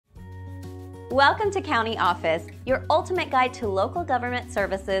Welcome to County Office, your ultimate guide to local government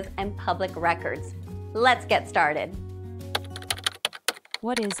services and public records. Let's get started.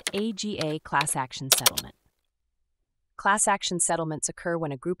 What is AGA class action settlement? Class action settlements occur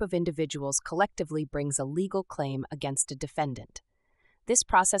when a group of individuals collectively brings a legal claim against a defendant. This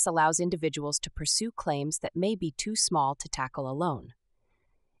process allows individuals to pursue claims that may be too small to tackle alone.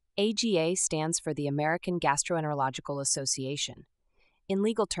 AGA stands for the American Gastroenterological Association. In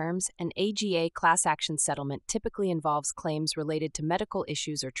legal terms, an AGA class action settlement typically involves claims related to medical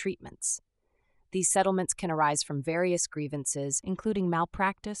issues or treatments. These settlements can arise from various grievances, including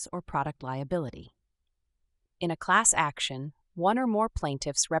malpractice or product liability. In a class action, one or more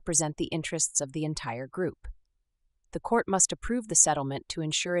plaintiffs represent the interests of the entire group. The court must approve the settlement to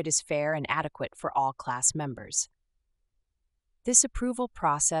ensure it is fair and adequate for all class members. This approval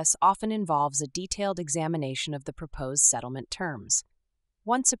process often involves a detailed examination of the proposed settlement terms.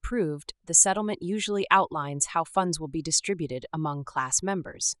 Once approved, the settlement usually outlines how funds will be distributed among class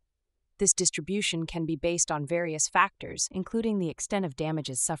members. This distribution can be based on various factors, including the extent of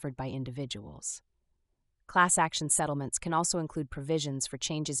damages suffered by individuals. Class action settlements can also include provisions for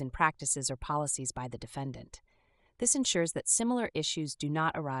changes in practices or policies by the defendant. This ensures that similar issues do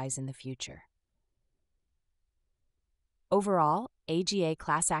not arise in the future. Overall, AGA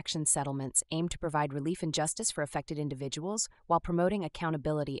class action settlements aim to provide relief and justice for affected individuals while promoting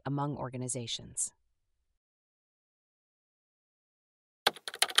accountability among organizations.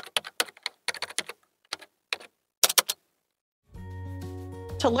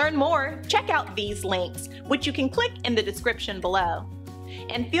 To learn more, check out these links, which you can click in the description below.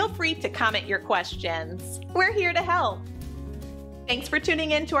 And feel free to comment your questions. We're here to help. Thanks for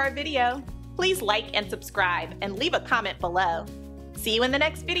tuning in to our video. Please like and subscribe and leave a comment below. See you in the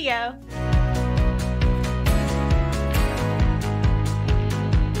next video.